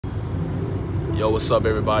Yo, what's up,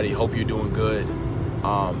 everybody? Hope you're doing good.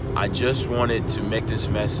 I just wanted to make this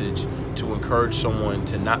message to encourage someone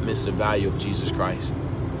to not miss the value of Jesus Christ,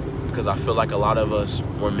 because I feel like a lot of us,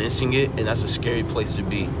 we're missing it, and that's a scary place to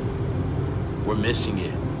be. We're missing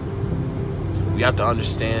it. We have to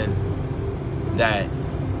understand that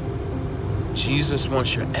Jesus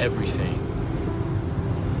wants your everything.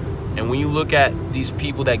 And when you look at these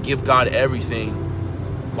people that give God everything,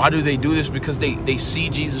 why do they do this? Because they see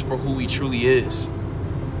Jesus for who he truly is.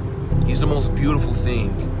 He's the most beautiful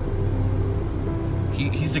thing.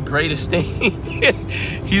 He's the greatest thing.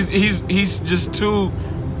 he's just too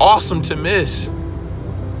awesome to miss.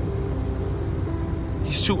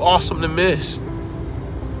 He's too awesome to miss.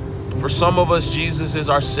 For some of us, Jesus is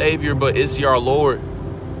our Savior, but is he our Lord?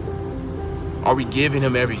 Are we giving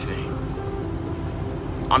him everything?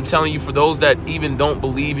 I'm telling you, for those that even don't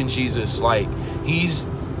believe in Jesus, like, he's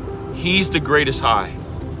the greatest high.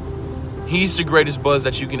 He's the greatest buzz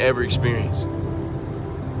that you can ever experience.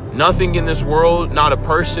 Nothing in this world, not a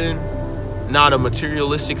person, not a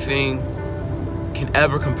materialistic thing, can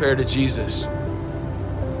ever compare to Jesus.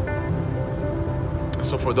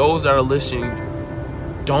 So for those that are listening,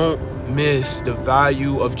 don't miss the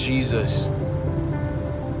value of Jesus.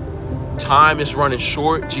 Time is running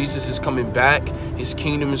short. Jesus is coming back. His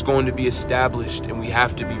kingdom is going to be established, and we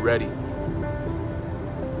have to be ready.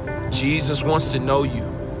 Jesus wants to know you.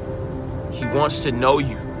 He wants to know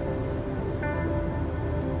you.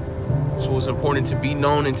 So it's important to be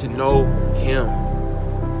known and to know him.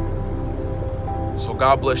 So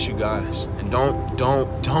God bless you guys. And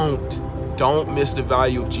don't miss the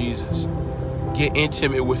value of Jesus. Get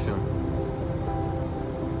intimate with him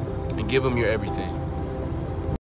and give him your everything.